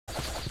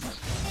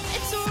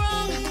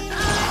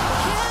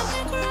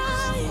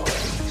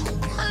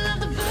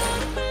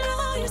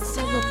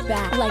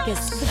Like a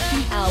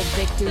our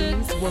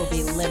victories will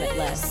be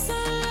limitless.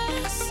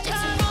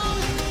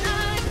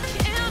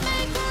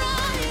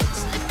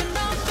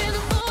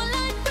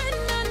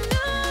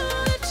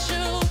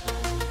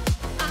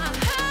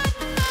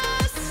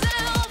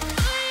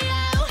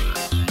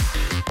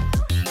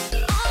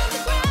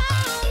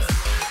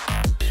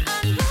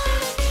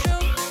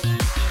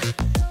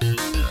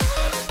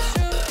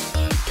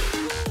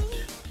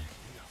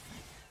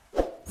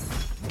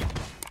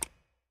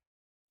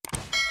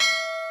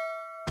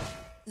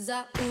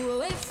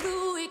 Zauwe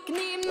fruik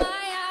ni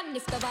maya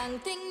nifta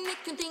banting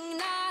nikunting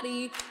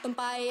nari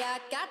Tumpaya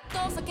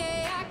katos ake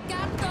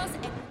akatos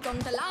ekon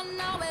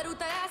talana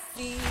weruta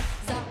yasi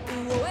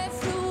Zauwe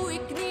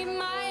fruik ni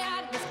maya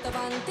nifta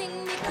banting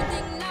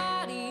nikunting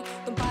nari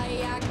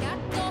Tumpaya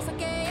katos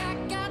ake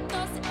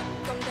akatos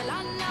ekon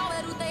talana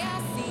weruta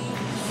yasi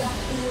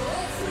Zauwe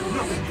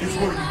fruik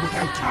ni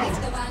maya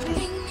nifta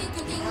banting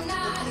nikunting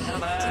nari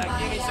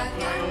Tumpaya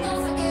katos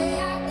ake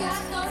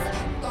akatos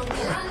ekon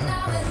talana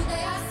weruta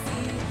yasi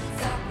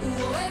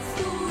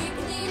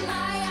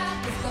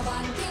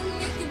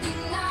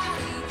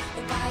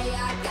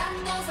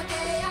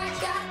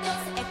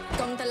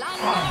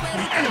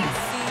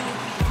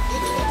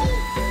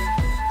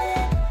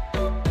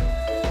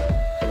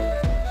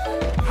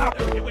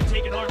It would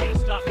take an army to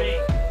stop me.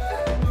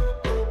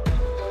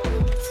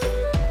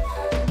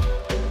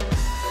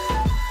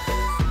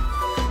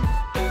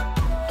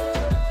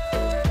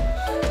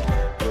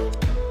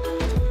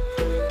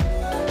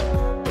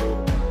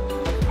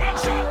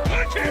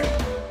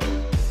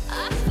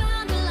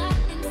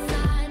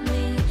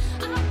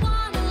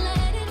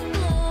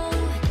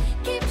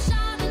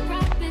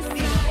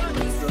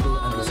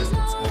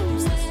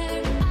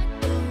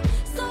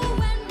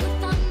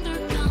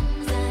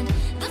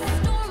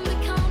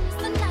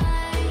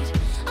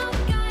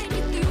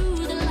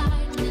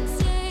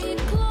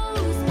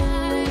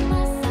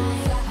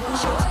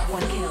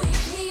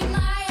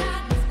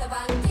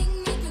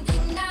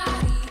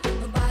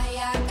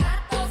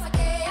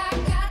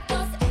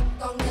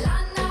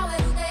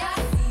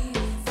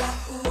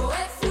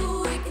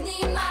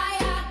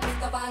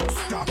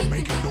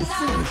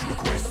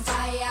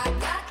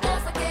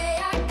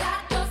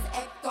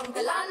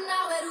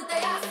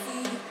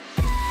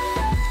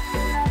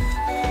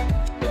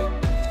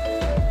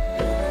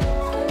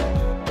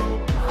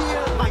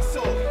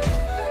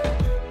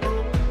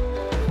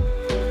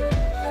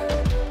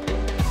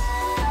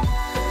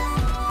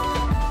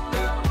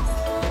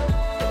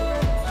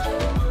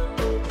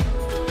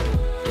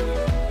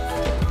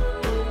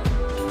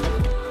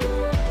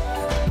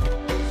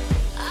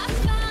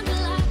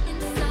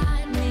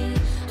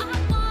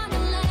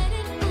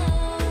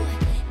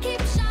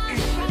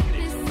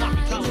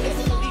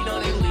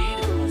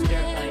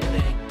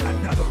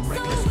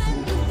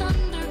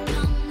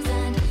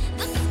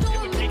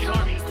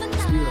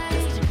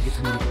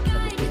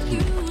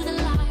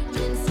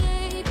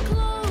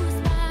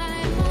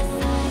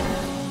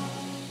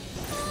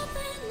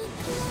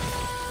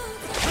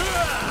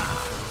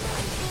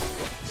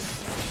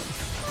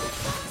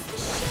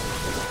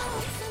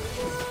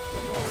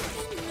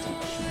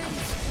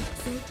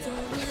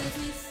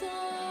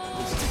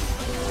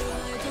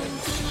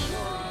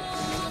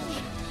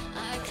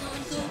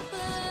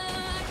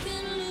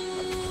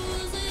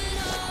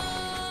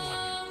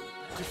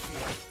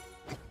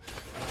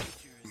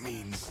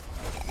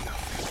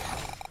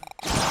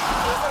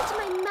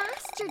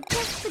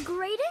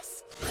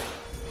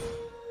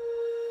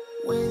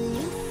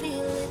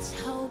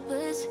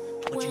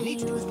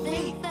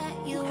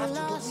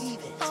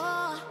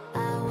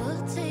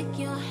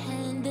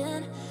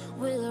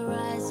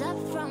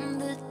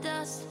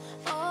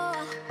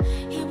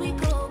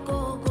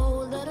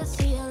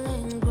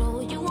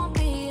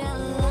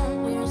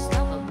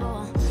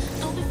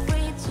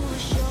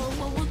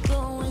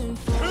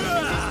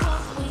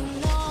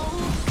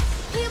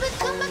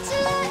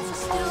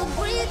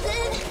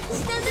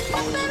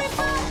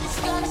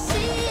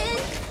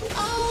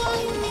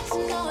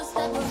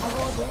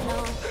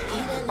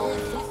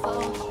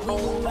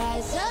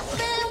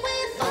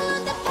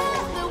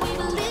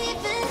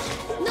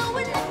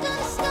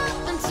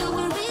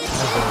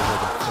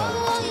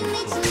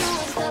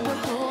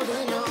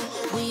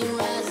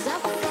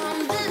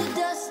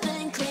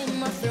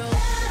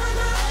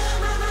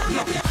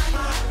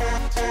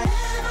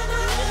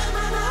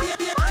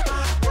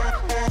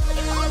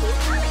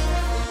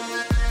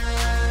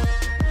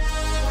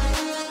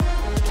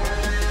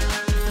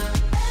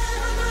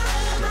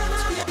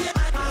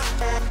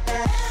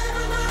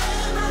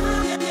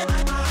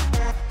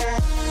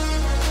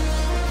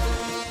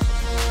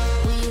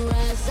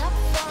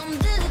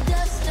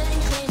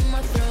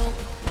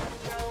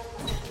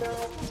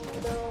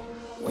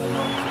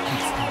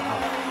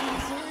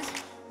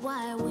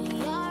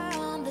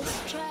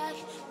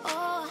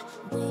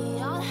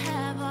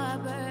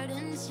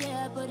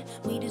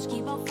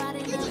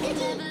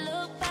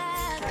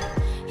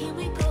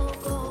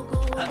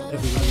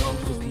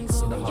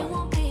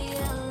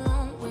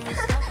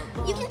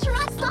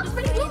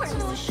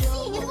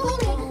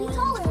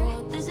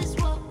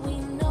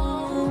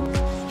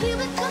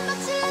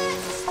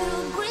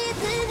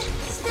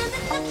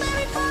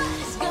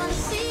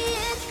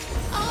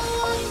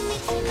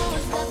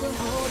 we're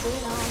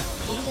holding on.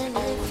 Even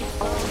if you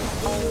fall,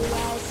 we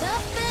rise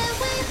up and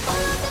we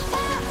follow the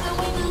path that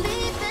we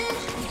believe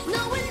in.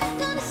 No, we're not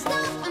gonna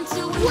stop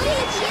until we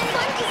reach it.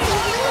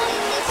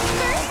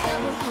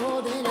 That we're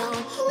holding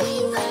on.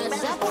 We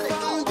rise up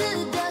from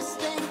the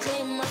dust and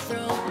claim our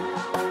throne.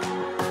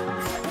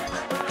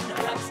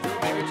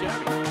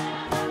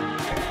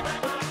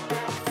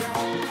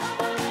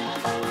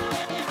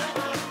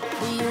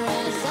 We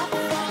rise up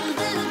from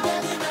the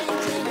dust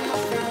and claim our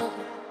throne.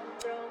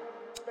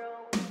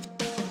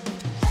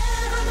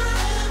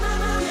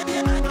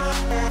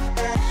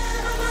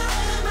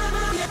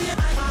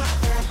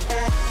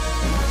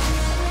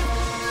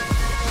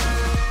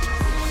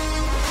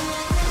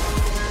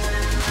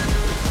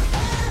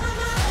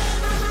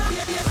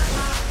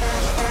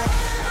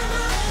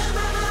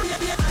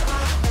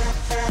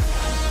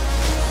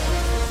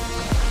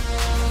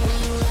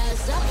 We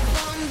rise up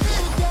from the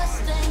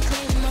dust and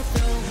claim our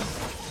throne.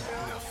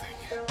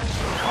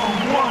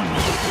 Come one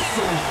with the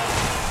soul.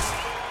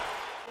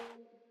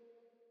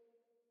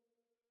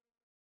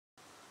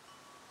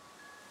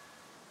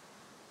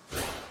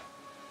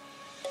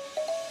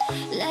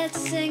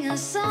 Let's sing a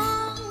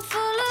song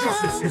full of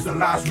Justice is the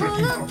last full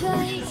refuge of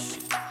pain.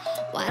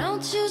 Why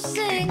don't you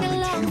sing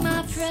along,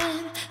 my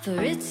friend? For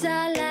it's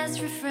our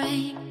last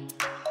refrain.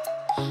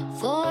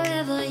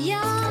 Forever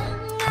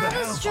young,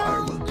 ever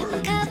strong,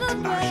 ever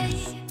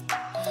brave.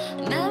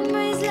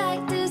 Memories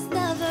like this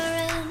never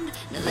end.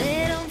 No,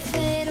 they don't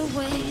fade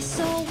away.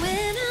 So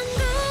when I'm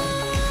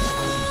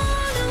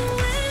gone, oh,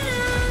 when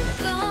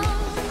I'm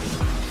gone,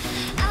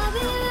 I'll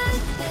be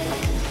right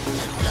there,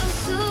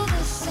 close to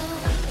the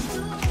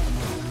sun.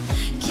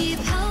 Keep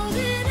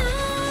holding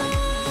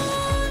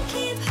on,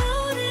 keep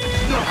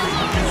holding Nothing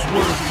on. is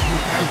worthy you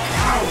can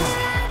cower.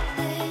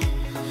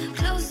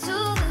 Close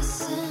to the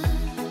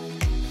sun,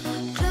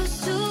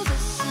 close to the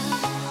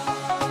sun.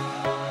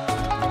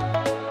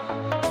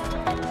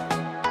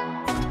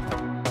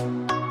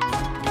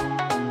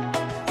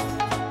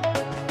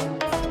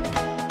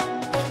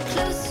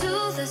 Close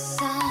to the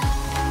sun.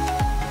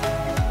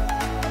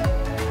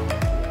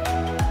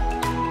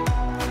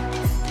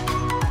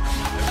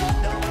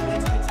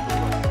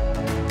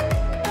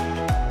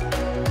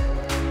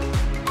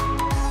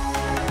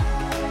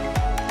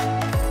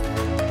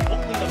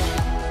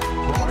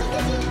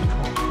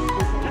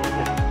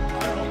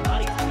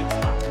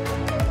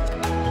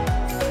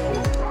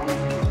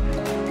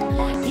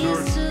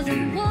 Here's to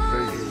the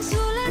ones who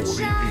let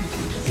shine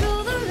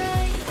through the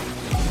rain.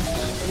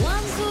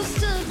 Ones who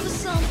stood for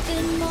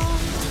something more.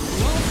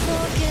 Won't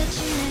forget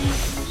your name.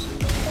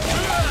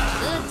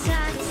 The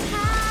tide is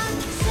high,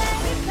 say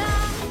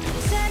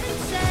goodbye, set it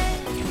sail.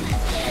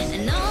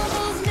 And all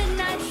those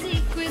midnight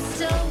secrets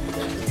told,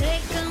 we'll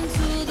take them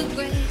to the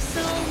grave.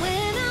 So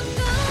when I'm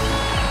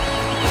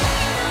gone,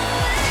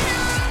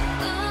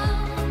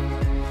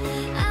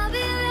 I'll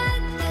be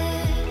right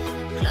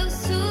there,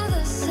 close to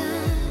the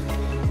sun.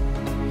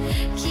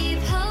 Keep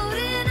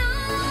holding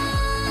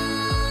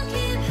on,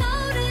 keep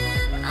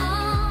holding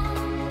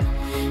on.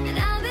 And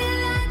I'll be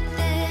right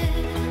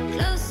there,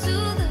 close to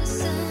the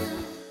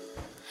sun,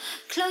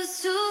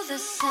 close to the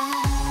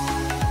sun.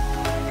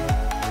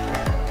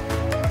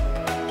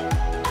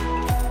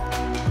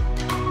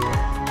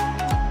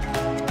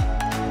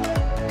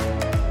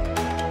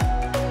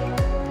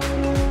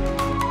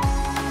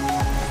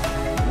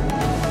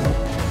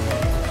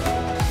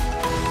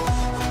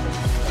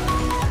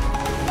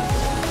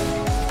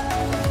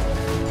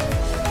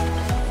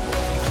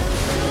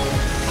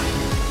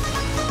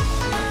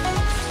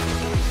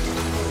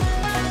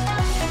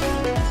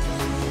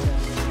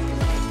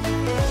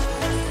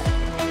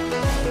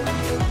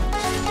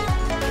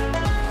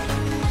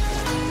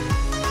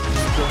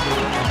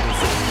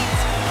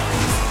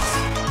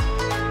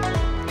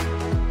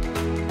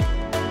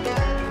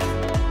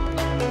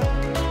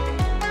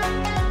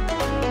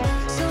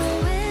 So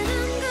when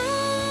I'm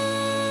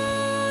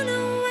gone,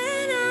 oh,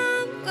 when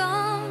I'm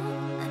gone,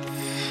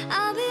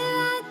 I'll be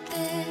right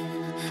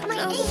there,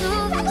 close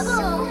to the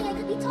sun. I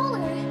could be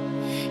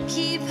taller.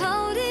 Keep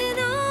holding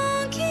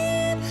on,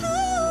 keep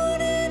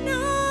holding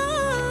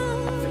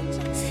on.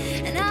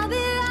 And I'll be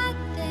right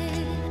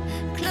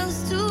there,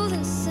 close to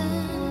the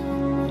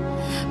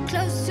sun,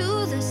 close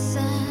to the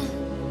sun.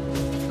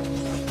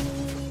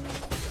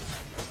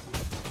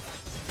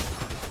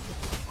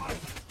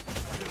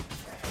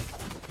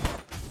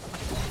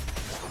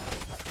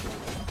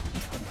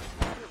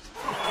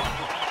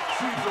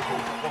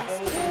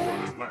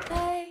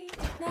 Late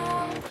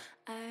now,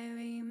 I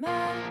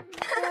remember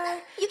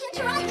You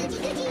can try,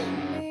 Goody.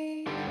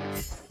 me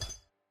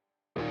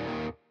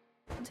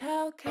and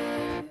how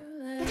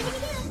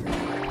careless we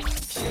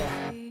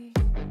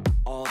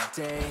All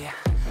day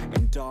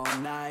and all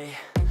night,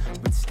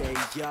 we'd stay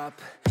up,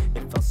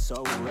 it felt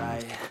so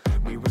right.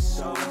 We were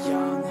so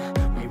young,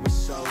 we were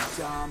so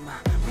dumb,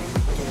 we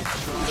would get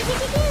drunk,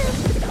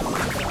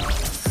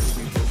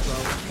 we were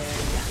okay,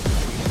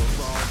 we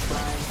were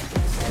alright,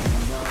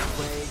 staying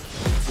awake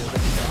till the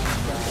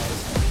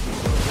sunrise. We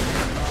were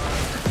in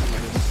love,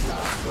 we would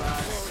stop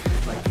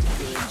us like a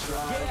good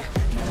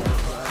drug, never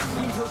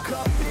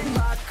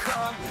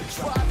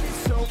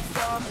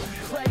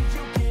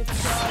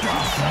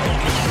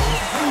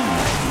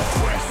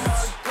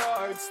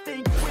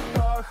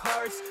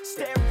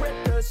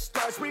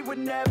were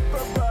never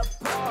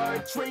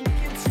apart.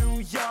 Drinking too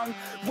young,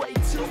 way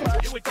too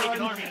much It would take an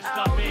fun. army to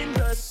stop Out me. in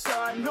the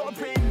sun, or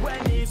rain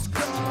when it's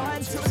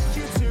gone. Took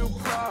you to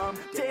prom,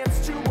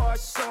 dance to our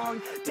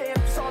song.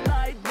 Dance all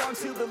night long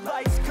till the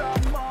lights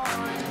come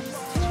on.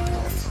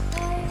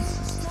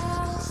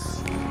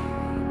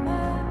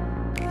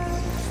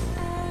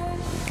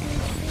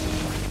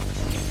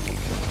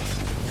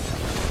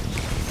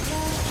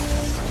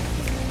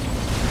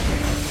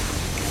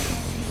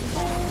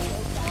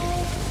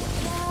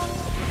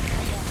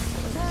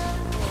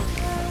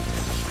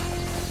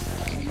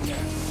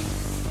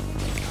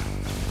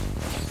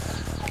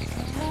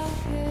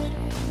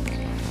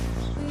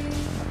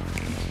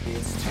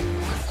 It's too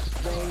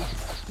late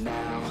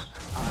now,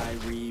 I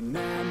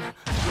remember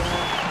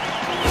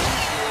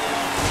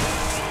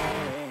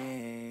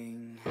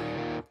everything,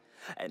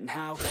 and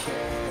how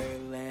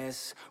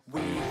careless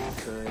we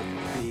could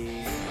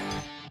be,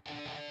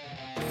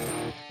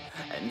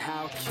 and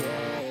how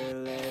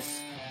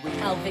careless we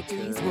Our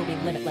victories will be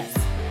limitless.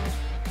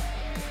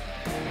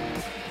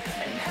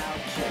 and how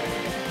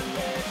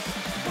careless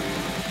we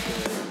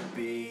could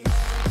be.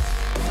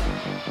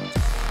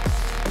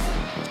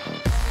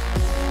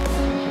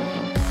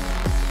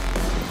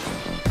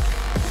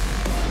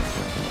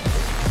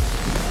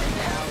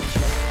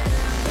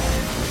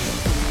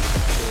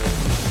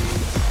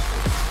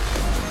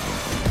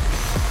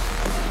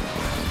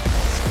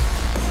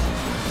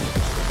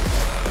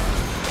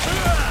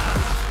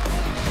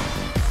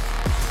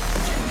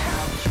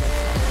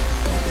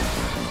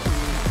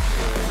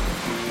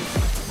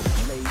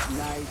 Late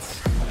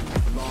nights,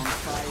 long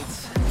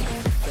fights,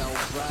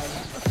 felt right,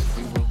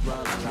 we were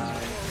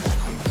alive,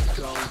 we would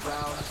go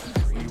out,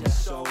 we were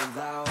so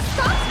loud.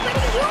 Stop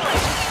spreading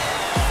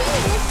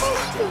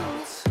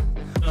rumors!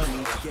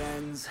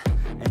 Weekends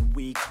and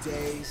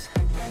weekdays,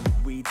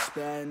 we'd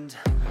spend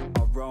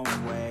our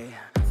own way.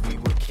 We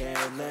were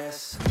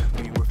careless,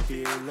 we were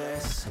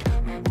fearless,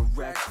 we were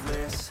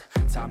reckless,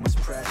 time was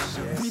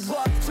precious. We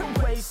loved to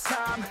waste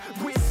time,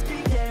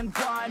 whiskey and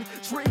wine,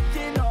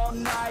 drinking all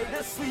night,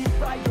 asleep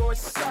by your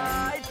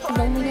side.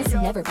 Loneliness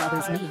never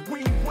bothers me.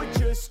 We would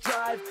just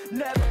drive,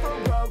 never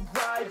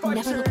arrive. Our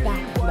Never look back, you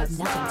have journey was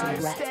nothing to life,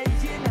 regret.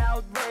 staying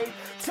out late,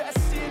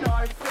 testing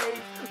our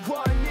fate,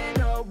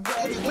 running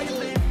away. We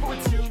live for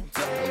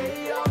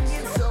today, young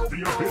and so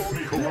The abyss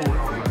may bold, corrode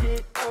our never land,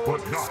 get old.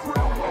 but not Screw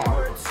our what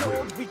we're hearts.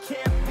 told, we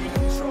can't be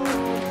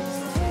controlled.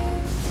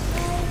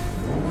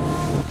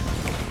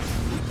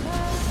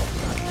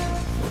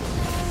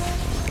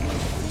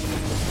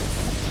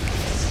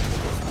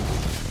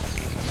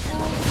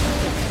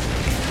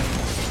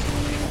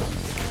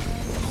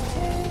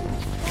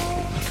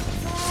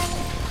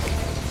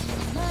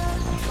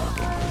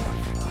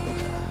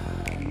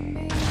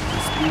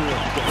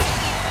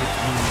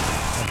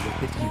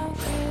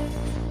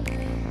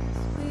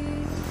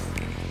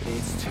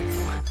 It's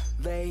too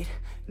late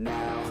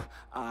now,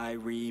 I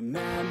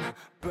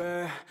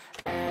remember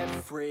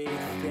everything,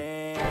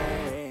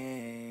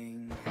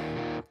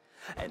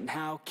 and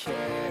how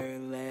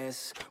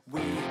careless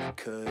we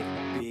could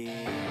be,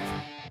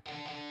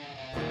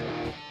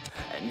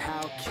 and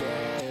how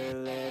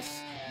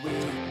careless we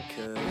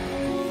could be,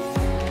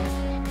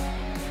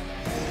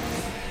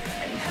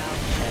 and how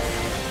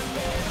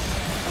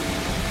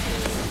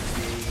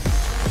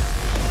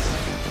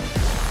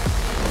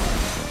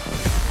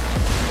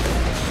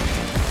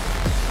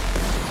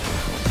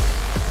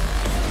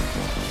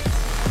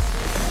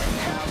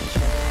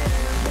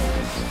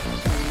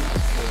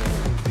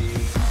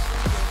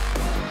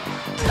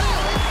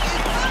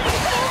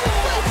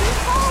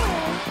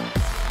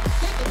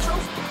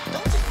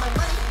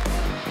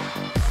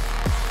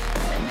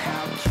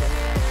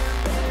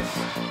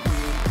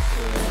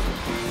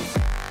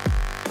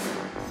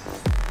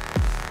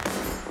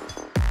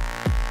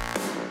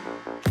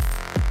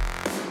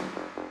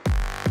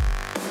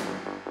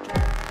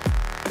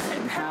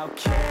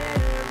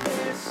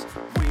careless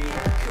we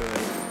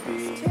could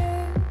be.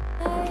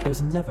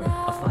 There's never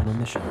a final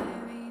mission.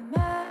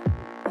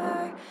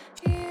 Remember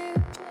you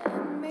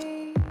and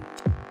me,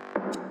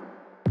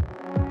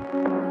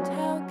 and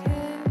how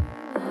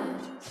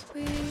careless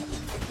we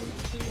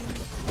could be.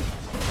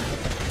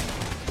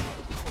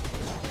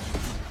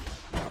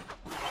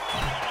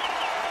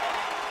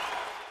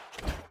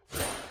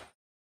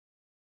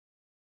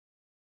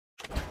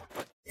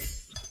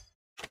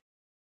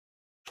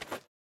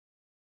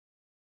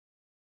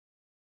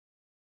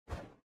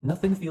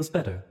 Nothing feels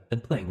better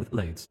than playing with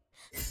blades.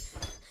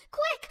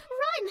 Quick,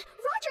 run!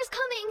 Roger's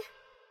coming!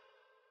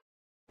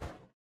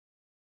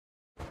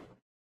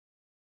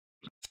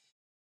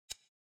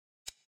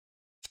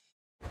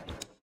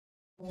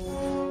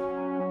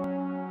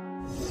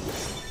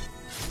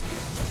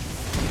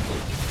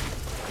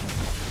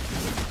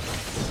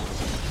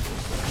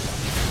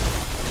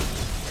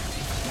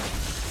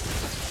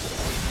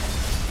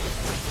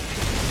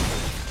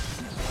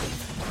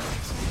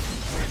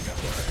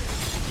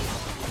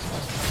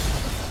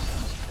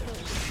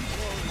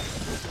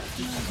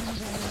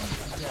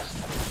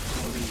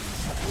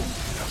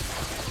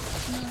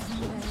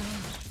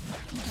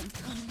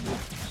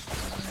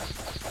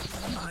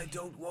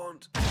 don't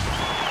want.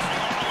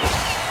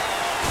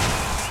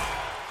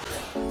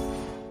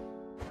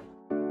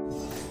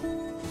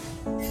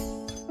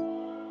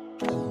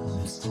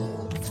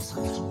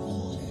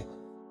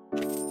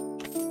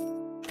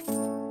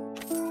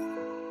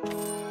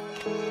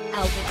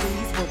 Our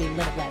victories will be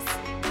limitless.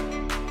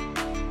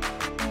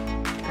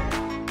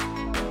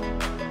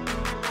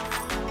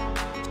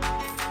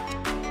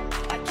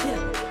 I kill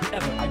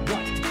whoever I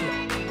want to kill.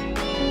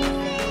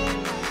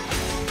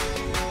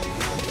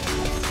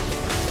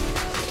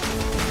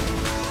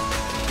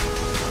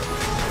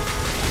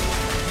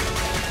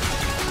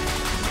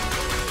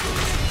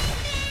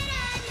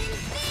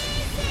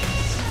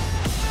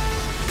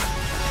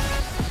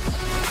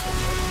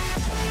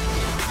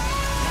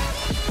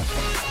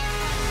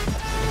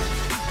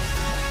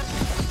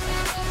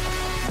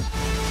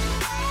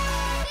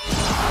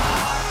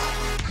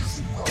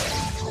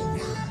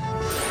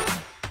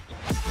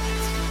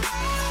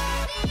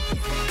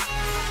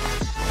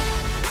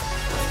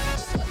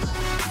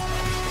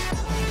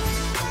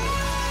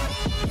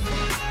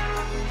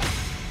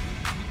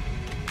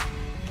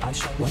 I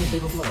shall one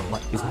fatal blow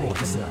what is more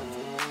deserved.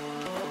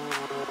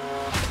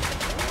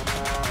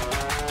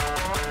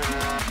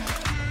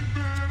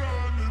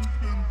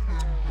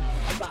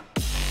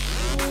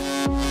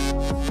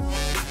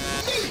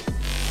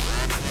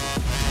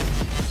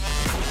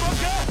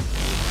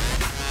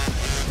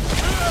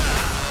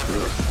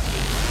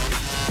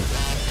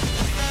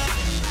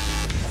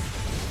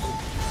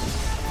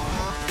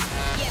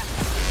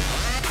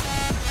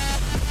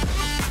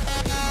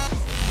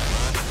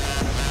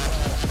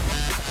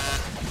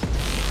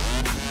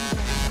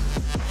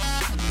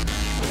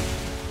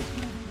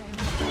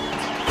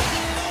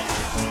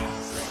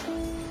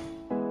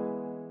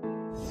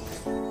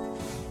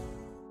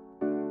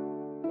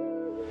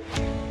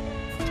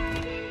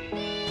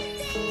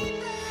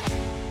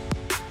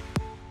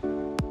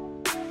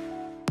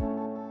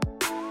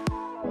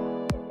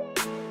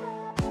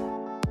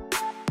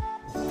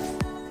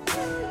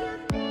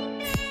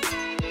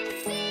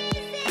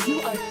 You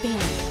are failing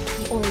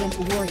the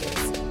Oriental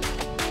Warriors.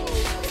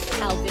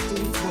 Our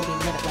victories will be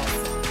limitless.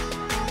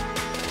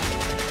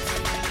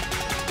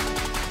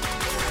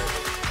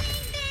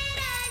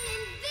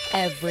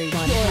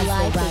 Everyone has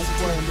the right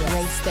to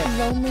embrace their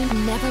lonely,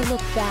 never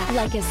look back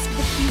like a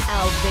defeat.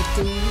 Our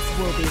victories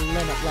will be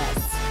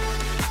limitless.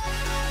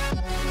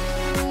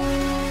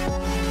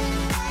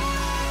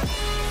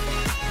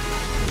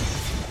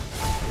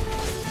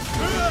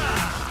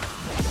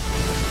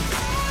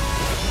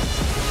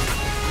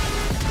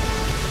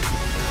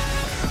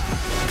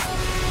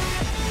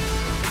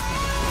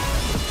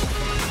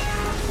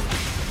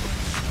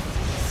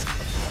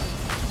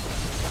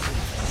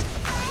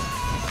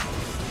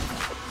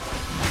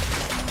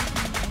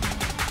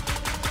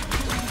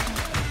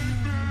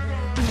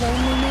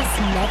 Loneliness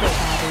never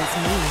bothers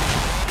me.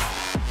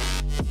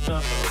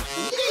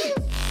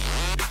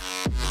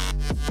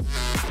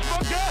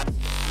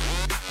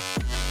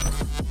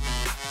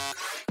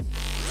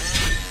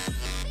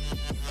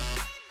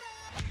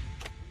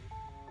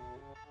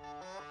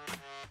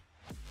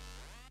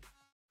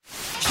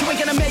 You ain't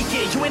gonna make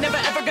it, you ain't never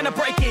ever gonna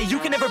break it. You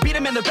can never beat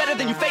them and they're better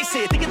than you face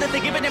it. Thinking that they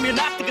give a damn, you're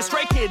not thinking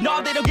straight, kid.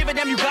 No, they don't give a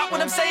damn, you got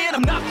what I'm saying?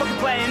 I'm not fucking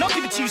playing, I'll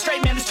give it to you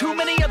straight, man. There's too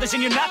many others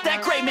and you're not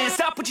that great, man.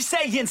 Stop what you're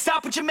saying,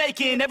 stop what you're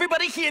making.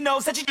 Everybody here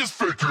knows that you just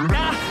faking.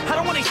 Nah, I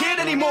don't wanna hear it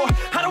anymore,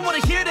 I don't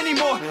wanna hear it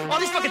anymore. All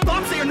these fucking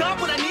thoughts, they are not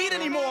what I need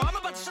anymore.